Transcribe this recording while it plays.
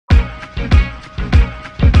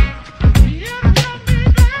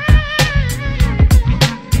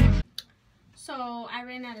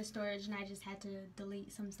storage and I just had to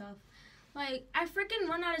delete some stuff. Like, I freaking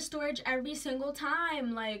run out of storage every single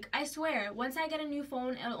time. Like, I swear, once I get a new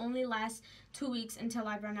phone, it'll only last 2 weeks until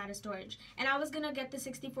I run out of storage. And I was going to get the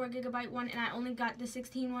 64 gigabyte one, and I only got the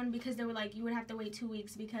 16 one because they were like, you would have to wait 2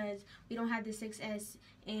 weeks because we don't have the 6S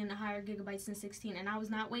and higher gigabytes than 16. And I was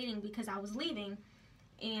not waiting because I was leaving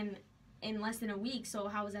in less than a week. So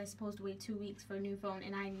how was I supposed to wait 2 weeks for a new phone?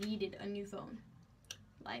 And I needed a new phone.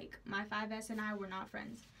 Like, my 5S and I were not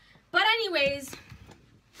friends. But anyways,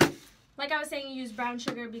 like I was saying, you use brown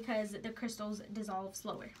sugar because the crystals dissolve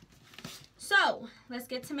slower. So, let's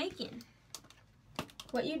get to making.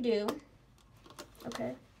 What you do,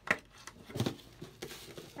 okay,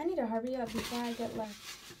 I need to hurry up before I get left.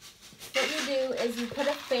 What you do is you put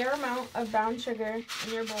a fair amount of brown sugar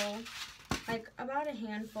in your bowl, like about a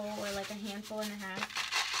handful or like a handful and a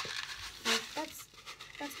half. Like,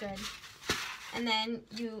 that's good. And then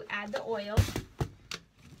you add the oil.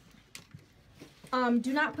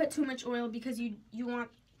 Do not put too much oil because you want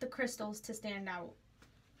the crystals to stand out.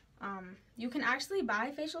 You can actually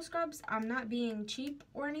buy facial scrubs. I'm not being cheap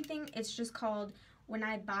or anything. It's just called, when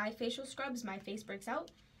I buy facial scrubs, my face breaks out.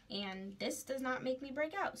 And this does not make me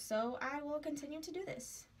break out. So I will continue to do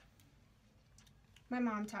this. My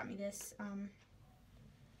mom taught me this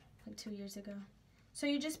like 2 years ago. So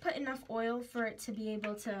you just put enough oil for it to be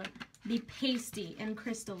able to be pasty and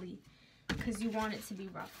crystally, because you want it to be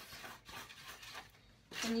rough.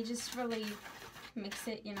 And you just really mix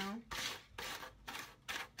it, you know.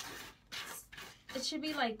 It should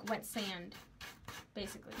be like wet sand,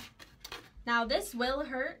 basically. Now this will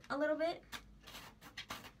hurt a little bit,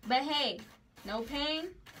 but hey, no pain.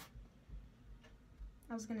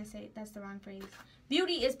 I was gonna say, that's the wrong phrase.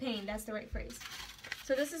 Beauty is pain, that's the right phrase.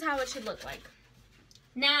 So this is how it should look like.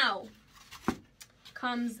 Now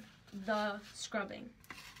comes the scrubbing.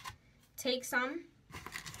 Take some,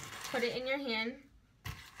 put it in your hand.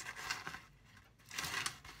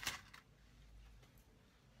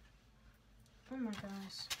 Oh my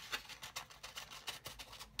gosh.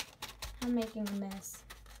 I'm making a mess.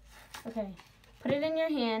 Okay, put it in your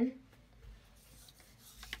hand.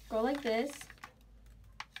 Go like this.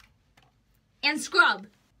 And scrub.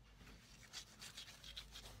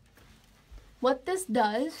 What this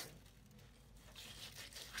does,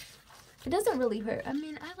 it doesn't really hurt. I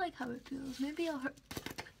mean, I like how it feels. Maybe I'll hurt.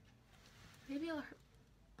 Maybe I'll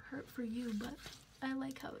hurt for you, but I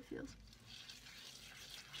like how it feels.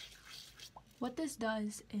 What this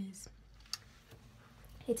does is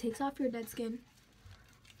it takes off your dead skin.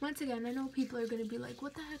 Once again, I know people are going to be like,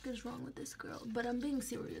 what the heck is wrong with this girl? But I'm being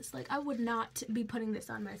serious. Like, I would not be putting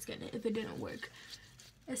this on my skin if it didn't work.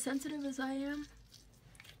 As sensitive as I am,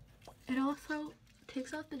 it also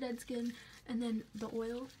takes off the dead skin, and then the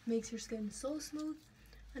oil makes your skin so smooth.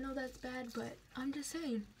 I know that's bad, but I'm just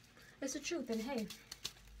saying. It's the truth, and hey,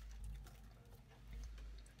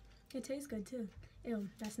 it tastes good too. Ew,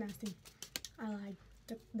 that's nasty. I lied.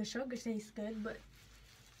 The sugar tastes good, but...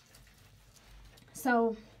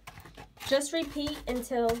 So, just repeat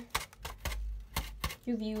until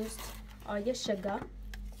you've used all your sugar.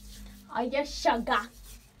 All your sugar.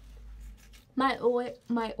 My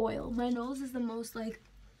oil. My nose is the most, like,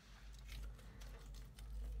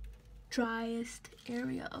 driest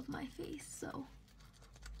area of my face, so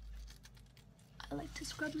I like to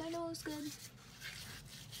scrub my nose good.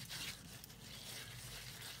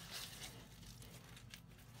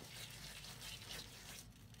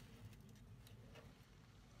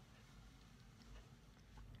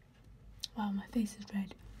 Wow, my face is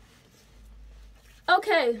red.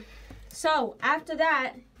 Okay, so after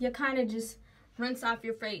that, you kind of just rinse off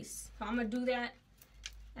your face. So I'm going to do that,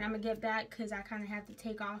 and I'm going to get back because I kind of have to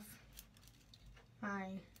take off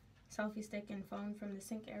my selfie stick and phone from the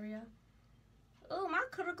sink area. Oh, my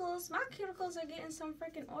cuticles are getting some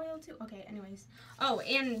freaking oil too. Okay, anyways. Oh,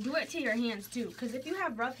 and do it to your hands too, because if you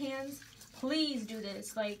have rough hands, please do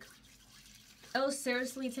this. Like, it'll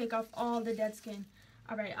seriously take off all the dead skin.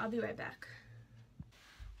 Alright, I'll be right back.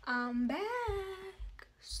 I'm back.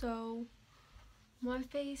 So, my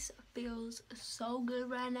face feels so good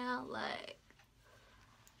right now. Like,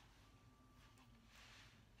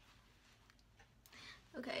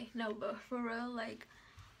 okay, no, but for real, like,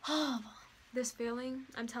 this feeling,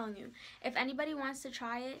 I'm telling you. If anybody wants to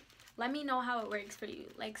try it, let me know how it works for you.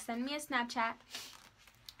 Like, send me a Snapchat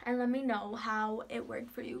and let me know how it worked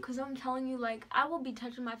for you. Because I'm telling you, like, I will be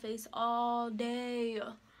touching my face all day.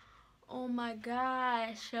 Oh my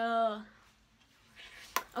gosh.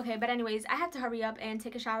 Okay, but anyways, I have to hurry up and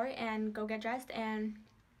take a shower and go get dressed. And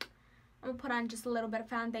I'm going to put on just a little bit of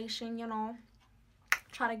foundation, you know.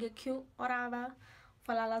 Try to get cute, whatever.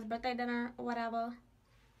 For Lala's birthday dinner, whatever.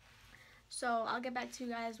 So I'll get back to you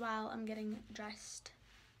guys while I'm getting dressed.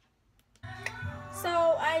 So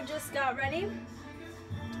I just got ready.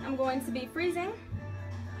 I'm going to be freezing,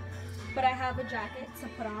 but I have a jacket to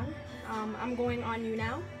put on. I'm going on you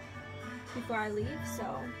now before I leave,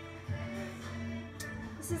 so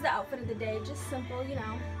this is the outfit of the day, just simple, you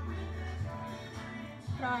know.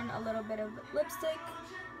 Put on a little bit of lipstick,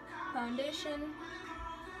 foundation.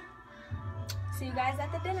 See you guys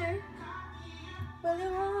at the dinner. Willy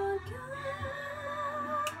Wonka.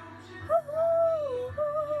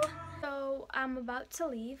 So I'm about to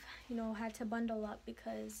leave. You know, had to bundle up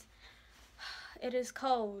because it is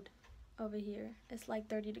cold over here. It's like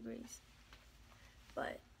 30 degrees.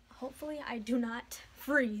 But hopefully I do not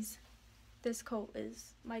freeze. This coat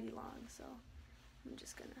is mighty long, so I'm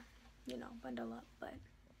just gonna, you know, bundle up. But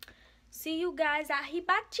see you guys at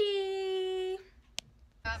Hibachi.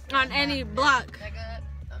 On any block.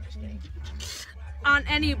 I'm just kidding. On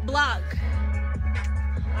any block.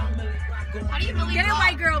 How do you really Get it,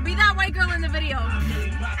 white girl. Be that white girl in the video.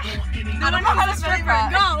 I don't know how to stripper.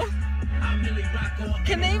 Go.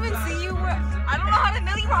 Can they even see you? I don't know how to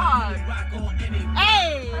milli rock.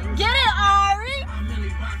 Hey, get it, Ari.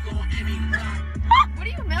 What do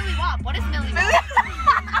you milli rock? What is milli rock?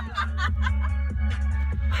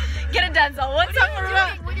 Get it, Denzel. What's up for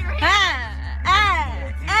doing with your hand?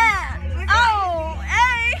 Oh,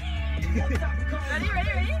 hey.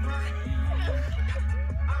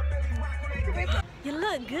 Ready? You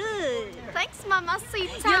look good. Thanks,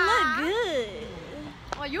 mamacita. You look good.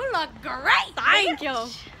 Oh, you look great. Thank you.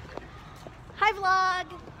 Hi, vlog.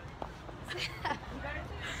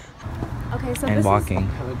 Okay, so And this walking.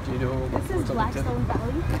 This is Blackstone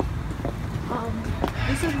Valley.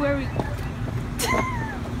 This is where we.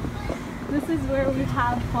 This is where we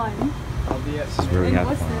have fun. This is where we In have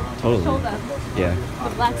Worcester. fun. Totally. Show them Yeah. the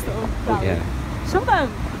Blackstone Valley. Yeah. Show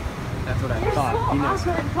them. That's what I You're thought. so You know,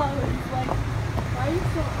 awkward in college. Like, why are you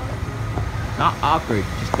so awkward? Not awkward.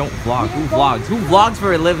 Just don't vlog. Who vlogs? Who vlogs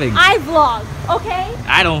for a living? I vlog, okay?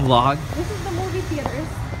 I don't vlog. This is the movie theaters.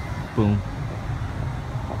 Boom.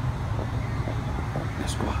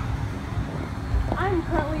 I'm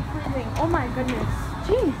currently freezing. Oh my goodness.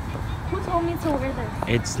 Jeez. Who told me to wear this?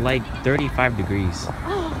 It's like 35 degrees.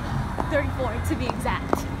 Oh, 34 to be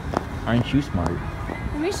exact. Aren't you smart?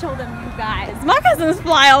 Let me show them, you guys. My cousin's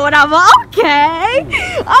fly or whatever. Okay.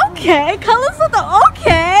 Okay. Colors of the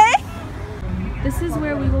okay. This is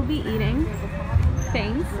where we will be eating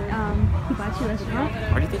things. Hibachi restaurant.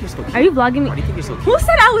 Why do you think you're so cute? Are you vlogging me? Why do you think you're so cute? Who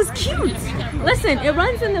said I was cute? Listen, it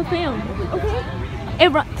runs in the film. Okay? It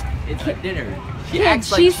runs. it's a dinner. She Kid,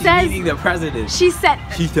 acts like she she's says- meeting the president. She said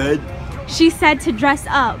to dress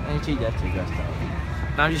up. And she does dressed up.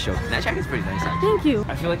 No, I'm just joking. That jacket's pretty nice, actually. Thank you.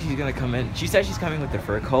 I feel like she's gonna come in. She said she's coming with the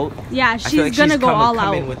fur coat. Yeah, I feel like she's gonna go all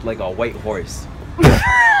come in out. with like a white horse.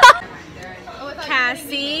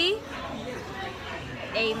 Cassie,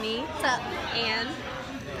 Amy, Ann,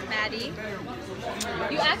 Maddie.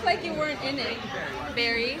 You act like you weren't in it.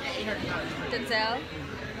 Barry, Denzel,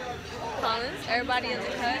 Collins, everybody in the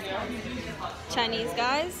cut. Chinese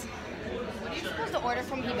guys. What are you supposed to order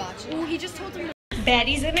from Hibachi? Ooh, he just told them.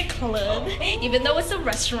 Baddies in a club, even though it's a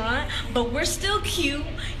restaurant, but we're still cute.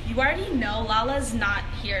 You already know Lala's not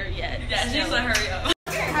here yet. Yeah, she's gonna hurry up.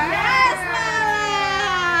 Yes,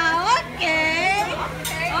 Lala! Okay.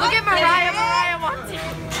 Look at Mariah. Mariah wants it.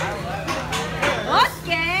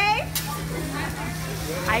 Okay.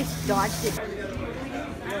 I dodged it.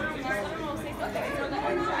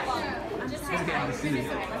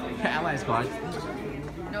 Ally squad.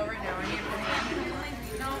 No, right now. I need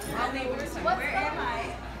to. No, where am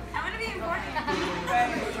I? I want to be important.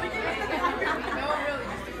 No, really,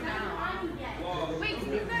 just do it now. Wait,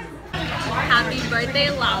 can you guys? Happy birthday,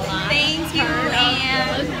 Lala. Thank you, and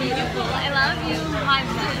Anne. beautiful. I love you. My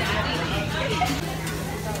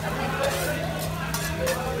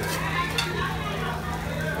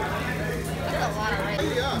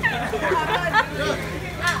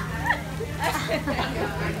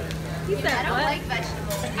He said, I don't what? like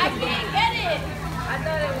vegetables. I can't get it. I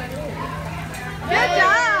thought it went in. Good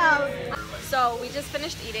job. So we just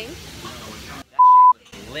finished eating.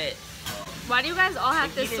 Lit. Why do you guys all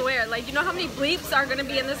have to swear? Like, you know how many bleeps are gonna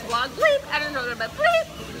be in this vlog? Bleep. I don't know, but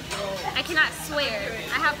bleep. I cannot swear.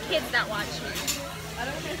 I have kids that watch me.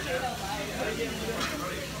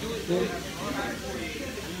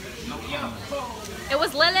 It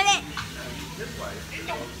was lit.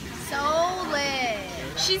 So lit.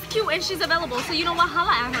 She's cute and she's available, so you know what?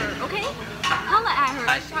 Holla at her, okay? Holla at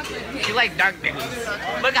her. You like dark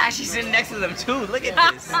niggas. Look how she's sitting next to them too. Look at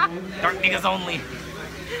this. Dark niggas only.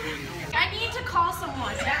 I need to call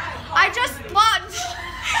someone. I just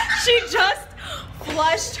launched. She just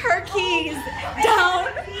flushed her keys down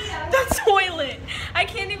the toilet. I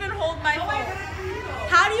can't even hold my phone.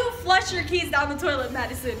 How do you flush your keys down the toilet,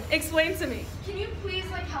 Madison? Explain to me. Can you please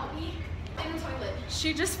like help me in the toilet?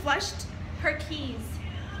 She just flushed her keys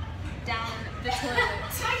down the toilet.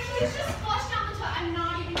 My keys just flushed down the toilet. I'm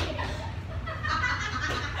not even kidding.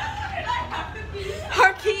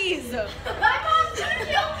 Her keys. My mom's gonna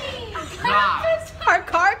kill me. Her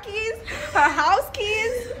car keys. Her house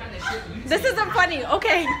keys. This isn't funny.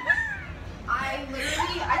 Okay. I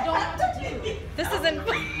don't know what to do. This isn't.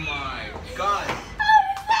 Oh my god.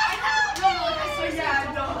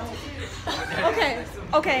 Okay.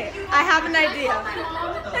 Okay. I have an idea.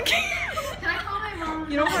 Can I call my mom?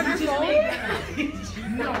 You don't have your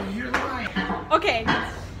phone? No, you're lying. Okay.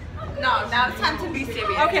 No, now it's time to be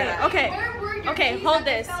serious. Okay. Okay. Where were your Okay. keys Hold that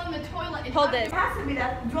this. fell in the toilet and Hold this. It has to be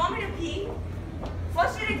that. Do you want me to pee?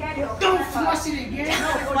 Flush it again. Don't flush it again.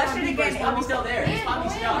 Flush it again. It's probably still there. It's probably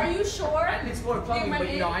still. Are you sure? I didn't explore plumbing, but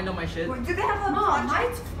you know, I know my shit. Do they have a Mom,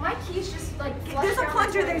 plunger? my keys just like flushed There's a down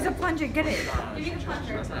plunger. the There's a toilet. plunger. Get it. Give me the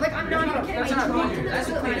plunger. That's Like I'm not even kidding. That's I not a dropped plunger. it That's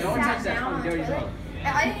a and cleaner. I Don't touch sat that. down on the Dirty toilet. zone.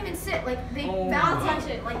 I didn't even sit. Like they Oh I'll my touch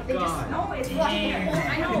it. Like they just God. No, it's flushed here. it.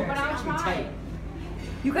 I know, but I'll try.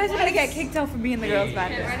 You guys are gonna get kicked out for being the girls'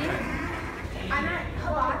 bathroom. Ready? I'm at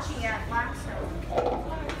Hibachi at Blackstone.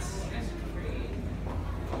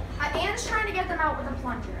 Anne's trying to get them out with a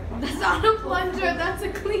plunger. That's not a plunger, that's a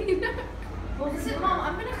cleaner. Well, listen, Mom,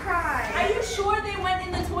 I'm gonna cry. Are you sure they went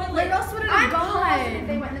in the toilet? Where else would it have gone? I'm positive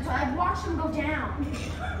they went in the toilet. I've watched them go down.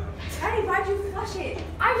 Eddie, why'd you flush it?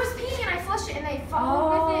 I was peeing and I flushed it and they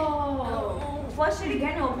followed with it. Flush it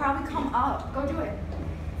again. It will probably come up. Go do it.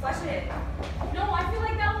 Flush it. No, I feel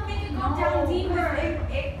like that will make it go down deeper.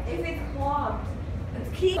 If it's clogged, it's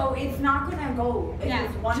key. So it's not gonna go. It's Yeah.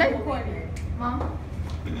 just one Check hole in there. Mom.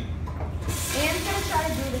 Anne's gonna try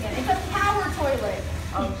to do it again. It's a power toilet.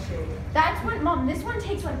 Oh shit. That's what, Mom, this one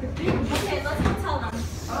takes like the big. Okay, let's go tell them.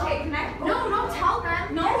 Okay, can I? No, don't tell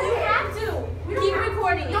them. No, you have to. We don't Keep have-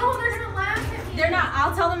 recording it. No, they're gonna laugh at me. They're not.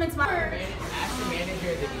 I'll tell them it's my. Ask the manager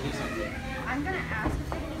if they can do something. I'm gonna ask if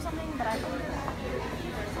they can do something, but I don't know.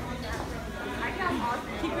 I can't pause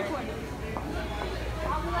it. Keep recording.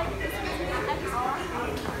 I'll be like, this is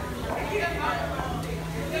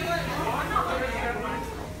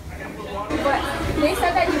But they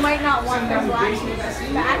said that you might not want their black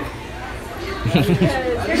back.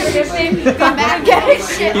 Because if they come back and get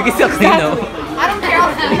his shit You can still clean though. I don't care,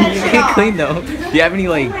 I'll clean that You shit can off. clean though. Do you have any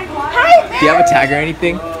like? Do you have a tag or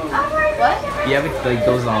anything? What? Do you have like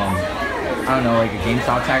those I don't know, like a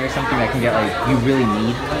GameStop tag or something that can get like you really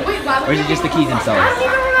need? Wait, why Or is it just the keys I themselves? don't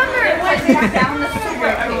even remember. Down the sewer.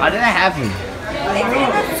 How did that happen? It's in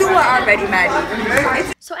the sewer already,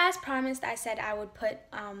 Maddie. So as promised, I said I would put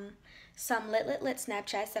some lit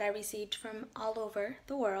Snapchats that I received from all over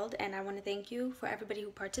the world, and I want to thank you for everybody who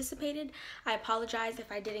participated. I apologize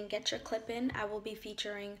if I didn't get your clip in. I will be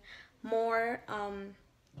featuring more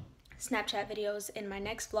Snapchat videos in my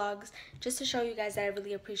next vlogs, just to show you guys that I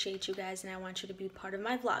really appreciate you guys and I want you to be part of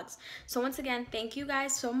my vlogs. So once again, thank you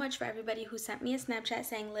guys so much for everybody who sent me a Snapchat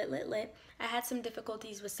saying lit. I had some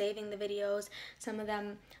difficulties with saving the videos. Some of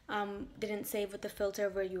them didn't save with the filter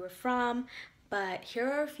of where you were from, but here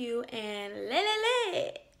are a few, and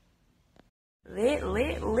lit.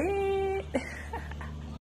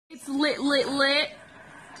 It's lit. Lit.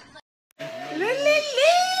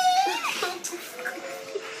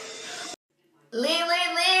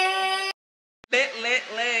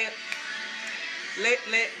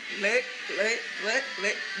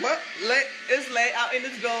 What? Lit is lit out in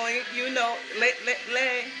this going. You know, lit.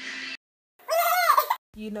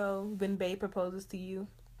 You know, when Bae proposes to you,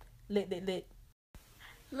 lit. Lit.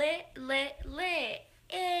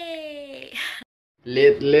 Hey.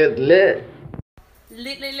 Lit. Lit.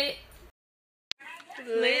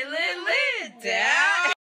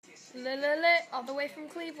 Down. Lit, all the way from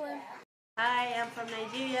Cleveland. I am from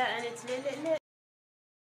Nigeria and it's lit.